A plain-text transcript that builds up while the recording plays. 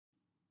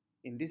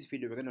In this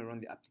video, we're going to run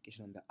the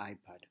application on the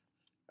iPad,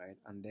 right?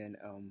 And then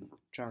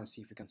try and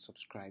see if we can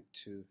subscribe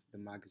to the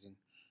magazine.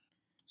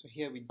 So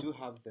here we do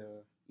have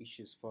the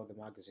issues for the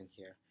magazine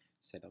here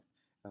set up.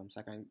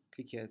 So I can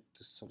click here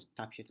to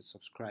tap here to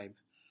subscribe,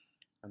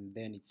 and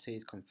then it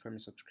says confirm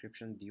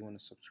subscription. Do you want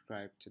to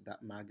subscribe to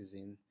that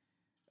magazine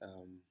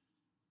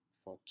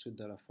for $2.49?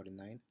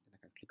 Then I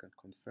can click on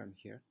confirm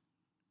here.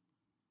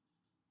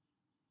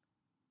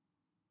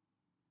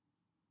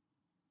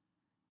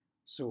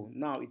 So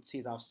now it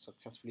says I've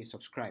successfully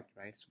subscribed,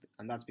 right?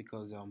 And that's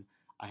because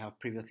I have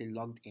previously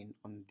logged in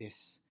on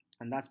this,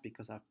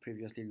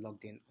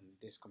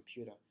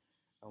 computer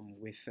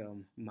with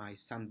my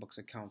Sandbox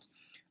account.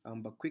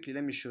 But quickly,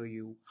 let me show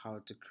you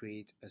how to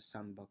create a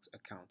Sandbox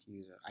account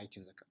user,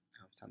 iTunes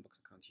account, Sandbox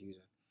account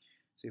user.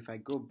 So if I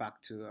go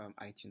back to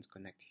iTunes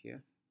Connect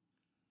here,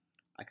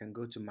 I can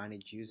go to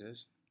Manage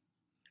Users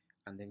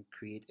and then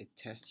create a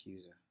test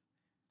user.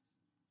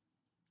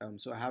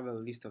 So I have a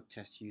list of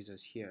test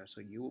users here.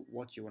 So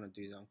what you want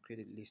to do is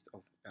create a list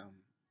of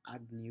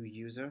add new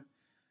user,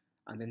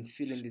 and then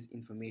fill in this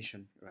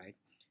information, right?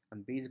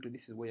 And basically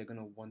this is where you're going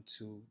to want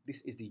to,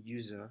 this is the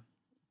user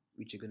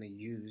which you're going to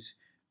use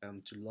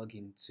to log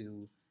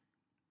into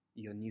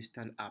your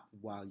Newsstand app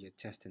while you're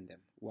testing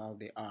them, while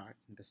they are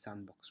in the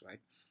sandbox, right?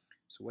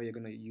 So what you're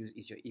going to use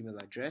is your email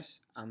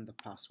address and the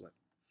password.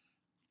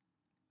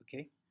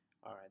 Okay,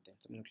 all right then.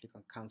 So I'm going to click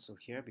on cancel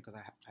here because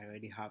I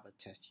already have a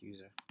test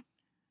user.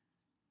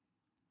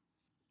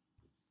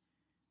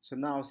 So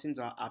now, since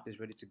our app is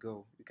ready to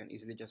go, you can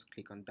easily just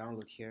click on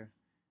download here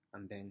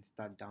and then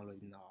start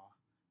downloading our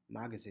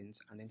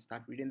magazines and then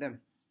start reading them.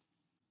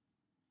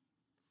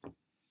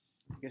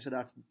 Okay, so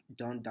that's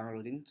done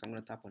downloading. So I'm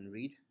going to tap on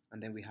read,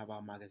 and then we have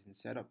our magazine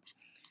set up.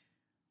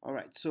 All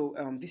right, so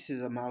this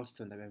is a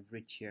milestone that we've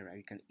reached here, right?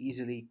 You can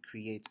easily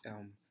create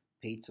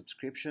paid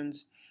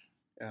subscriptions.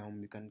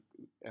 You can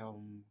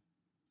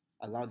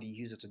allow the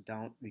user to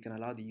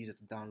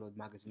download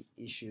magazine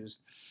issues.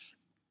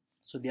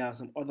 So there are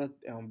some other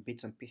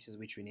bits and pieces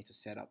which we need to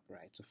set up,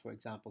 right? So for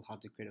example, how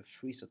to create a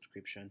free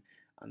subscription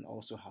and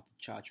also how to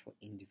charge for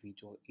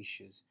individual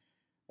issues.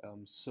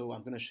 So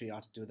I'm going to show you how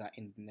to do that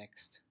in the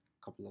next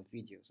couple of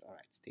videos. All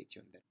right, stay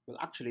tuned then. Well,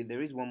 actually,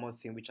 there is one more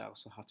thing which I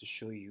also have to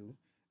show you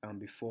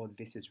before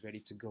this is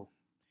ready to go.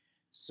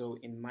 So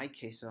in my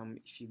case,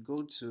 if you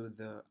go to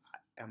the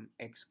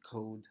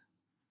Xcode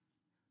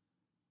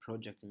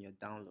project in your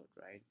download,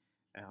 right?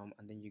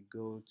 And then you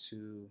go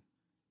to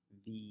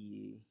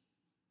the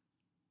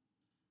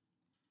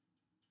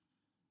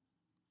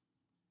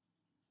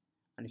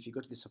And if you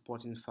go to the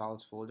supporting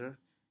files folder,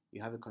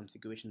 you have a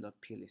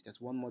configuration.plist.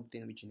 There's one more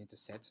thing which you need to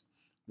set,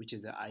 which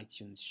is the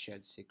iTunes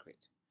shared secret,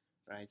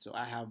 right? So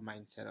I have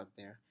mine set up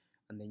there,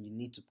 and then you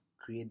need to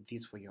create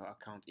this for your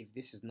account. If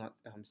this is not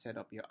set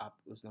up, your app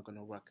is not going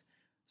to work.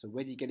 So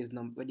where do you get this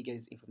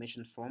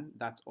information from?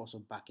 That's also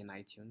back in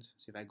iTunes.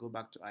 So if I go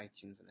back to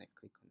iTunes and I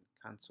click on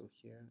cancel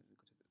here, and go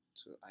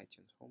to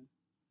iTunes home.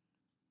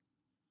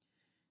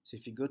 So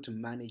if you go to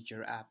manage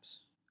your apps,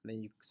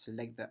 then you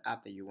select the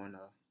app that you want to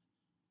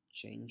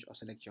change, or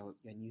select your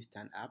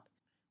Newsstand app.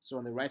 So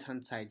on the right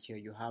hand side here,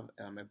 you have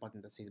a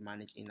button that says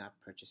manage in-app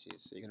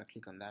purchases. So you're going to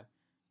click on that,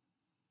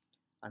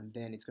 and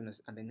then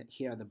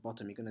here at the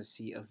bottom you're going to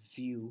see a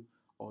view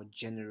or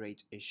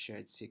generate a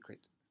shared secret.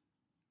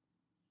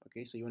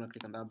 Okay, so you want to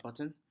click on that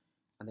button,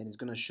 and then it's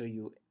going to show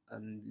you a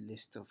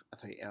list of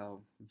a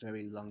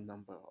very long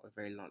number or a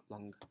very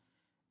long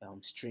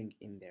string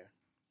in there.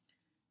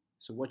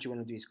 So what you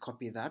want to do is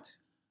copy that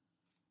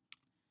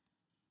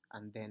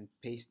and then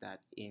paste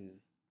that in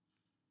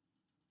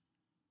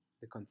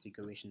the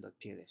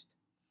configuration.plist,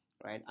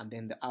 right? And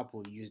then the app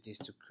will use this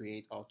to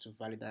create or to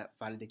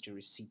validate your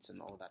receipts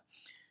and all that.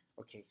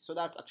 Okay, so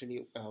that's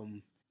actually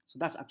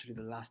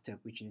the last step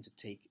which you need to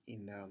take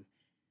in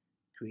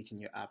creating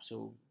your app.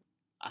 So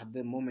at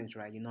the moment,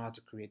 right, you know how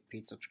to create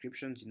paid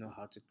subscriptions, you know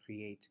how to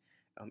create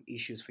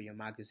issues for your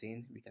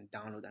magazine. We can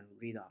download and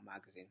read our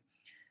magazine.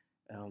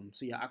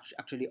 So you're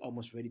actually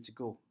almost ready to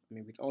go. I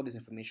mean, with all this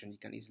information, you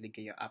can easily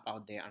get your app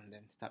out there and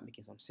then start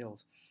making some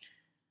sales.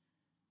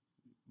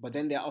 But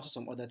then there are also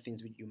some other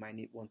things which you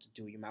might want to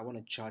do. You might want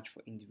to charge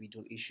for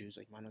individual issues,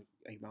 or you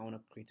might want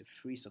to create a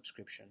free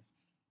subscription.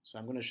 So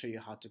I'm going to show you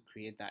how to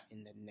create that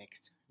in the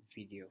next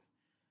video.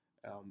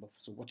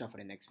 So watch out for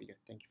the next video.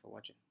 Thank you for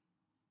watching.